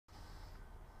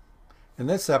In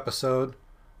this episode,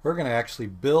 we're going to actually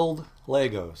build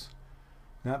Legos.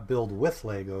 Not build with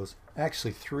Legos,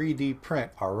 actually 3D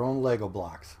print our own Lego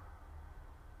blocks.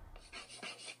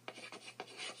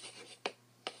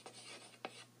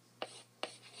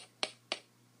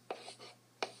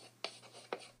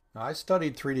 Now, I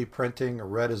studied 3D printing or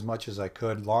read as much as I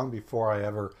could long before I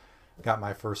ever got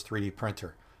my first 3D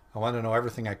printer. I wanted to know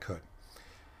everything I could.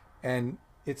 And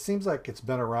it seems like it's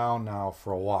been around now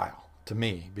for a while to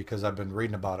me because I've been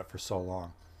reading about it for so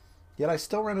long. Yet I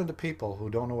still run into people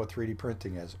who don't know what 3D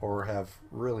printing is or have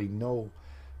really no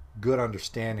good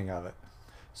understanding of it.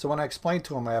 So when I explain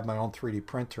to them I have my own 3D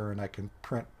printer and I can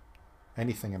print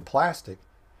anything in plastic,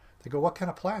 they go, "What kind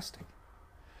of plastic?"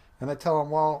 And I tell them,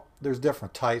 well, there's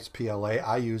different types, PLA.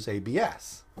 I use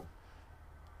ABS.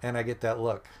 And I get that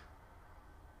look.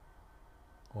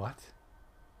 What?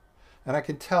 And I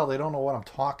can tell they don't know what I'm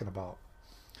talking about.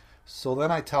 So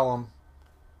then I tell them,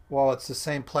 well, it's the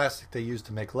same plastic they use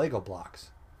to make Lego blocks.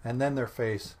 And then their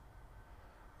face,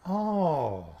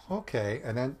 oh, okay.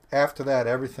 And then after that,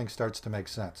 everything starts to make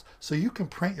sense. So you can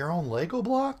print your own Lego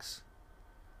blocks?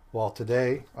 Well,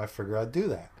 today I figured I'd do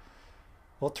that.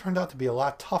 Well, it turned out to be a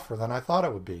lot tougher than I thought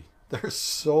it would be. There's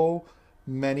so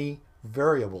many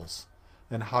variables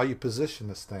in how you position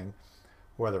this thing,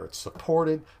 whether it's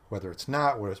supported, whether it's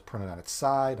not, whether it's printed on its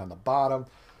side, on the bottom.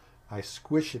 I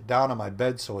squish it down on my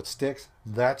bed so it sticks.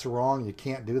 That's wrong. You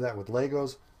can't do that with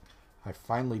Legos. I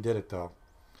finally did it though.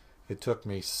 It took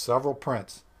me several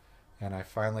prints and I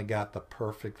finally got the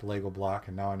perfect Lego block,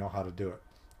 and now I know how to do it.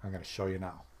 I'm going to show you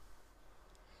now.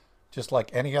 Just like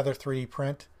any other 3D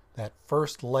print, that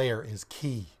first layer is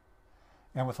key.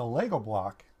 And with a Lego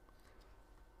block,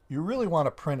 you really want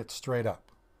to print it straight up.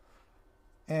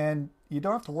 And you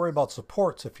don't have to worry about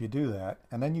supports if you do that.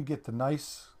 And then you get the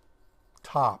nice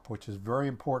top, which is very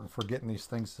important for getting these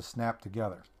things to snap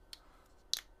together.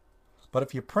 But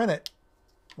if you print it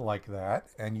like that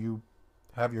and you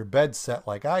have your bed set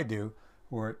like I do,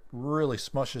 where it really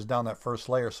smushes down that first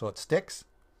layer so it sticks,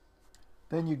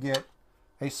 then you get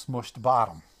a smushed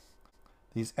bottom.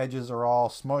 These edges are all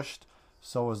smushed,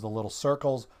 so is the little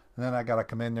circles, and then I got to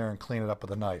come in there and clean it up with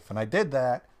a knife. And I did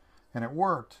that, and it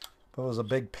worked, but it was a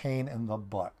big pain in the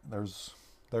butt. There's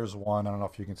one, I don't know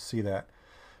if you can see that,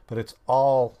 but it's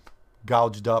all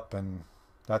gouged up, and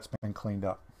that's been cleaned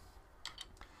up.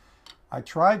 I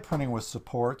tried printing with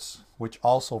supports, which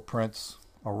also prints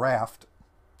a raft,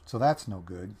 so that's no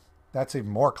good. That's even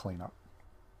more cleanup.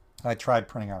 I tried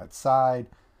printing on its side,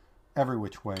 every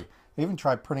which way. I even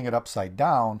tried printing it upside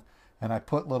down, and I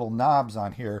put little knobs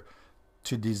on here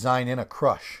to design in a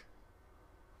crush.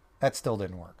 That still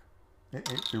didn't work.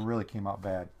 It really came out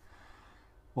bad.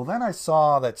 Well, then I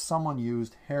saw that someone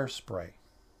used hairspray.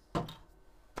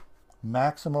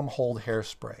 Maximum hold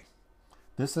hairspray.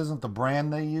 This isn't the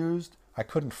brand they used. I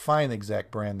couldn't find the exact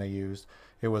brand they used.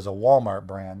 It was a Walmart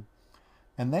brand.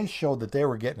 And they showed that they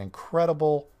were getting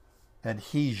incredible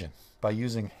adhesion by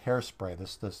using hairspray,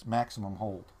 this maximum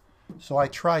hold. So I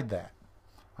tried that.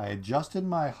 I adjusted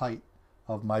my height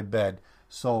of my bed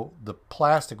so the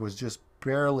plastic was just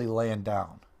barely laying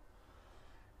down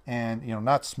and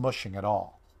not smushing at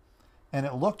all. And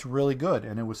it looked really good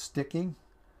and it was sticking.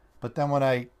 But then when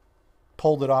I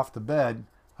pulled it off the bed,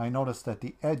 I noticed that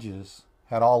the edges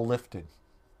had all lifted.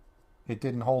 It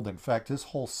didn't hold it. In fact, this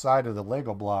whole side of the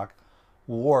Lego block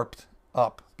warped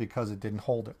up because it didn't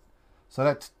hold it. So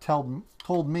that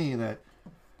told me that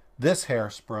this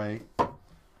hairspray,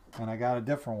 and I got a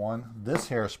different one, this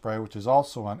hairspray, which is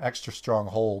also an extra strong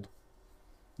hold,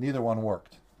 neither one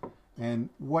worked. And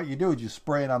what you do is you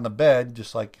spray it on the bed,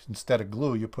 just like instead of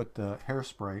glue, you put the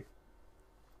hairspray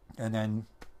and then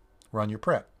run your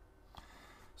print.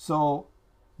 So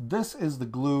this is the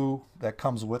glue that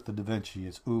comes with the Davinci.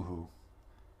 It's Uhu.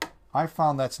 I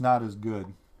found that's not as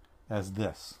good as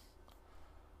this.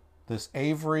 This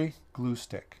Avery glue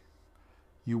stick.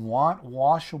 You want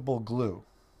washable glue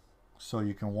so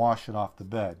you can wash it off the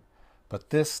bed. But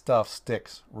this stuff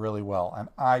sticks really well and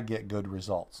I get good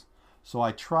results. So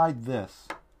I tried this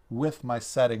with my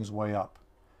settings way up.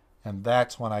 And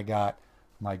that's when I got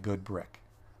my good brick.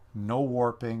 No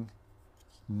warping,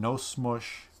 no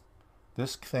smush.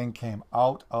 This thing came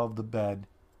out of the bed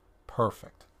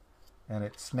perfect. And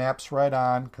it snaps right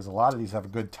on, because a lot of these have a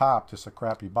good top, just a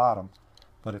crappy bottom.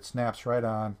 But it snaps right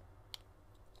on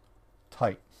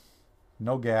tight.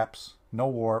 No gaps, no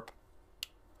warp.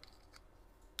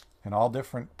 In all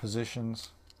different positions.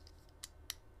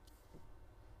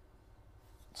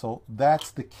 So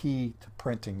that's the key to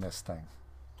printing this thing.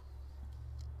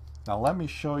 Now let me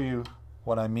show you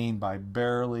what I mean by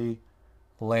barely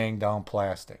laying down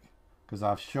plastic. because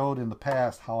I've showed in the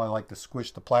past how I like to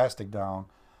squish the plastic down.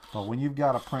 But when you've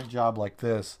got a print job like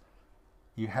this,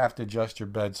 you have to adjust your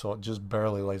bed so it just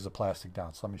barely lays the plastic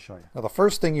down. So let me show you. Now the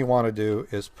first thing you want to do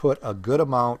is put a good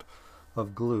amount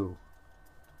of glue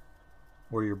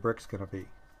where your brick's going to be.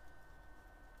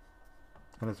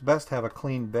 And it's best to have a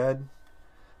clean bed,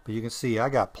 but you can see I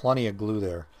got plenty of glue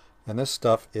there. And this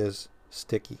stuff is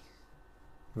sticky,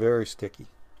 very sticky.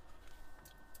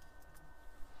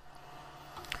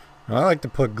 Now I like to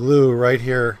put glue right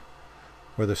here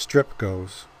where the strip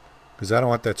goes, because I don't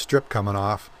want that strip coming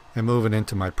off and moving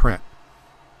into my print.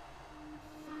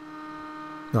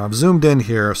 Now I've zoomed in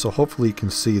here, so hopefully you can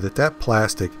see that that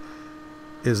plastic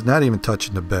is not even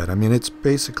touching the bed. I mean, it's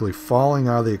basically falling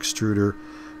out of the extruder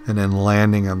and then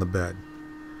landing on the bed.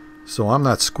 So I'm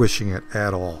not squishing it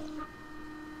at all.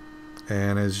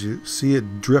 And as you see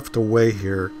it drift away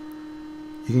here,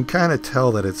 you can kind of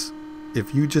tell that it's,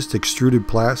 if you just extruded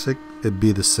plastic, it'd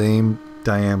be the same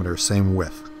diameter, same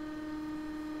width.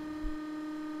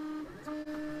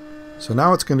 So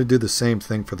now it's going to do the same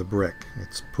thing for the brick.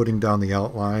 It's putting down the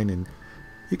outline, and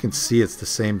you can see it's the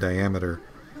same diameter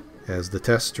as the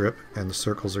test strip, and the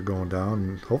circles are going down,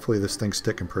 and hopefully this thing's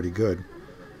sticking pretty good.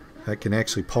 I can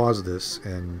actually pause this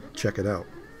and check it out.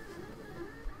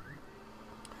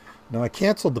 Now I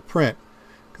canceled the print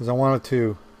because I wanted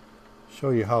to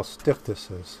show you how stiff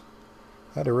this is.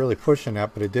 I had to really push on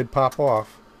that, but it did pop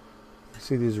off. You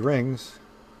see these rings?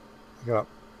 I got to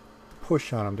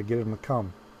push on them to get them to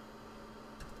come.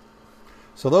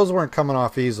 So those weren't coming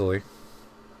off easily.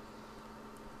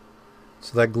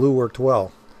 So that glue worked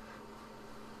well.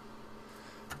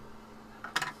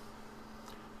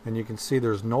 And you can see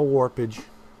there's no warpage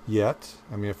yet.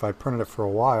 I mean, if I printed it for a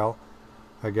while,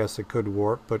 I guess it could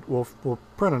warp, but we'll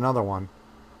print another one.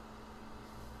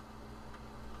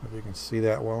 If you can see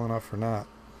that well enough or not.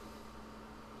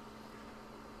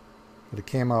 But it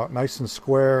came out nice and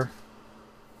square.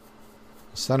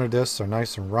 The center discs are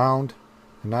nice and round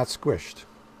and not squished.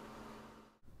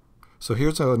 So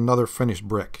here's another finished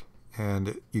brick,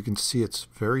 and you can see it's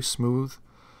very smooth.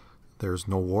 There's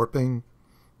no warping.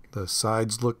 The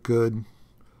sides look good.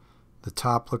 The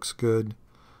top looks good.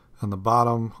 On the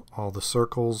bottom, all the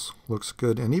circles looks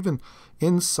good. And even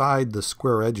inside the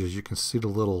square edges, you can see the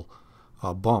little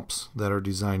bumps that are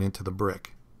designed into the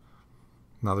brick.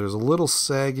 Now there's a little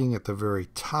sagging at the very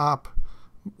top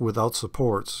without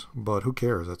supports, but who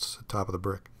cares? That's the top of the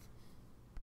brick.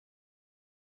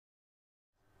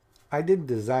 I didn't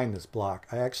design this block.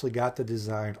 I actually got the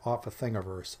design off of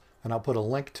Thingiverse, and I'll put a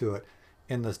link to it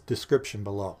in the description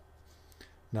below.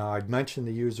 Now I'd mentioned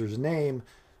the user's name,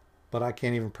 but I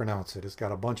can't even pronounce it. It's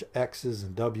got a bunch of X's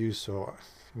and W's, so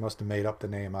he must have made up the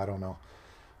name. I don't know.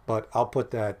 But I'll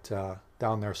put that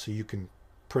down there so you can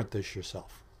print this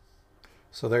yourself.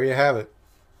 So there you have it.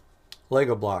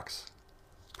 Lego blocks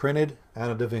printed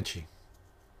on a Davinci.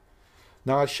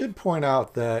 Now I should point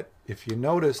out that if you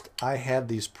noticed, I had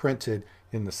these printed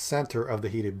in the center of the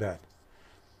heated bed.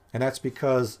 And that's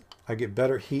because I get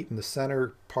better heat in the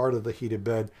center part of the heated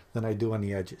bed than I do on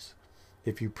the edges.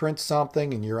 If you print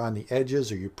something and you're on the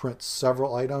edges, or you print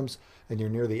several items and you're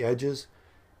near the edges,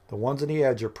 the ones on the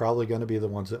edge are probably going to be the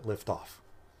ones that lift off,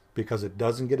 because it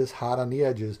doesn't get as hot on the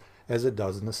edges as it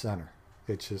does in the center.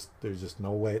 It's just, there's just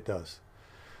no way it does.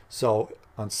 So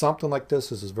on something like this,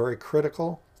 this is very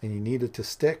critical, and you need it to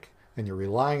stick, and you're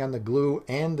relying on the glue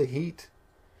and the heat,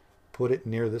 put it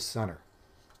near the center.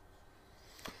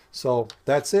 So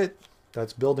that's it.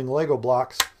 That's building Lego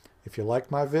blocks. If you like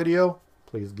my video,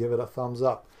 please give it a thumbs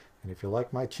up. And if you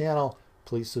like my channel,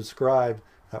 please subscribe.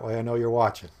 That way I know you're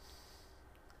watching.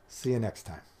 See you next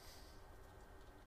time.